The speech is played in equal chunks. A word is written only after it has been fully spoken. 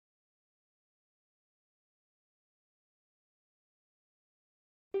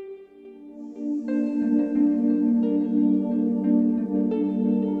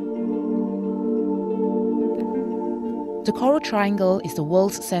The Coral Triangle is the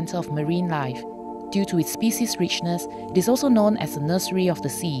world's center of marine life. Due to its species richness, it is also known as the nursery of the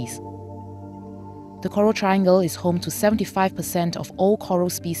seas. The Coral Triangle is home to 75% of all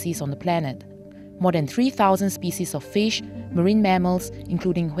coral species on the planet. More than 3,000 species of fish, marine mammals,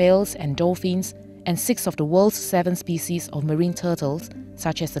 including whales and dolphins, and 6 of the world's 7 species of marine turtles,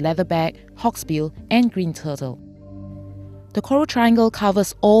 such as the leatherback, hawksbill, and green turtle. The Coral Triangle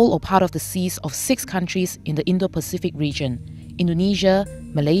covers all or part of the seas of 6 countries in the Indo-Pacific region: Indonesia,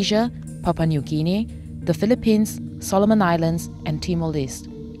 Malaysia, Papua New Guinea, the Philippines, Solomon Islands, and Timor-Leste.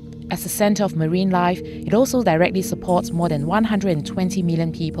 As the center of marine life, it also directly supports more than 120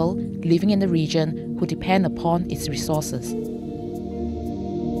 million people living in the region who depend upon its resources.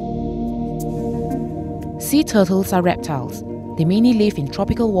 Sea turtles are reptiles. They mainly live in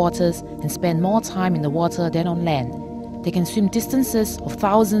tropical waters and spend more time in the water than on land. They can swim distances of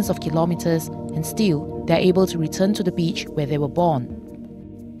thousands of kilometers, and still, they are able to return to the beach where they were born.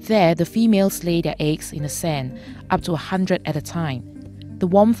 There, the females lay their eggs in the sand, up to 100 at a time. The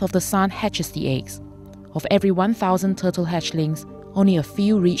warmth of the sun hatches the eggs. Of every 1,000 turtle hatchlings, only a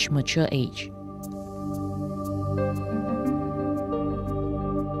few reach mature age.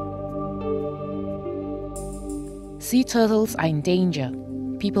 Sea turtles are in danger.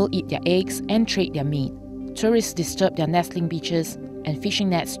 People eat their eggs and trade their meat. Tourists disturb their nestling beaches, and fishing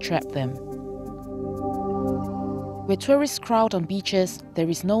nets trap them. Where tourists crowd on beaches, there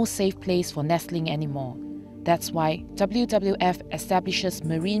is no safe place for nestling anymore. That's why WWF establishes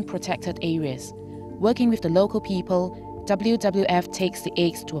marine protected areas. Working with the local people, WWF takes the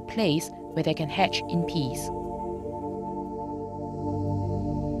eggs to a place where they can hatch in peace.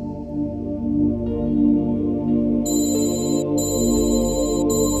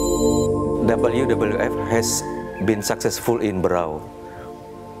 WWF has been successful in Berau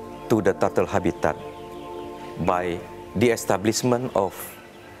to the turtle habitat by the establishment of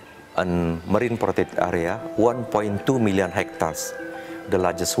a marine protected area, 1.2 million hectares, the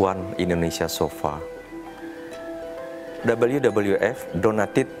largest one in Indonesia so far. WWF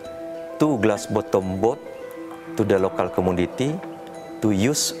donated 2 glass bottom boats to the local community to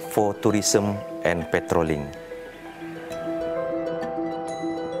use for tourism and patrolling.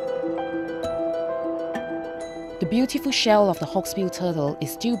 The beautiful shell of the hawksbill turtle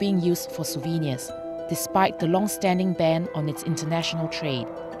is still being used for souvenirs, despite the long-standing ban on its international trade.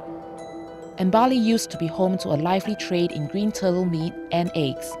 And Bali used to be home to a lively trade in green turtle meat and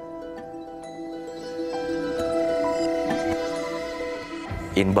eggs.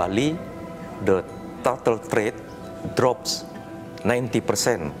 In Bali, the turtle trade drops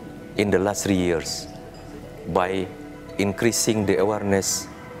 90% in the last 3 years by increasing the awareness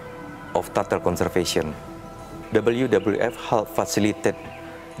of turtle conservation. WWF helped facilitate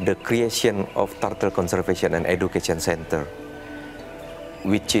the creation of Turtle Conservation and Education Center,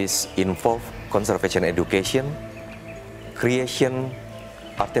 which is involve conservation education, creation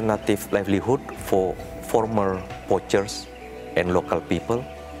alternative livelihood for former poachers and local people,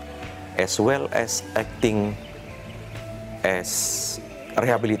 as well as acting as a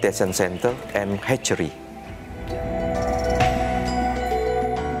rehabilitation center and hatchery.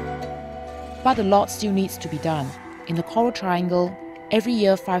 But a lot still needs to be done. In the Coral Triangle, every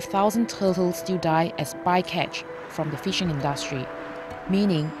year 5,000 turtles still die as bycatch from the fishing industry,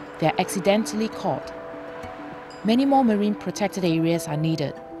 meaning they are accidentally caught. Many more marine protected areas are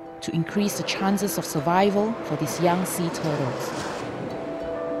needed to increase the chances of survival for these young sea turtles.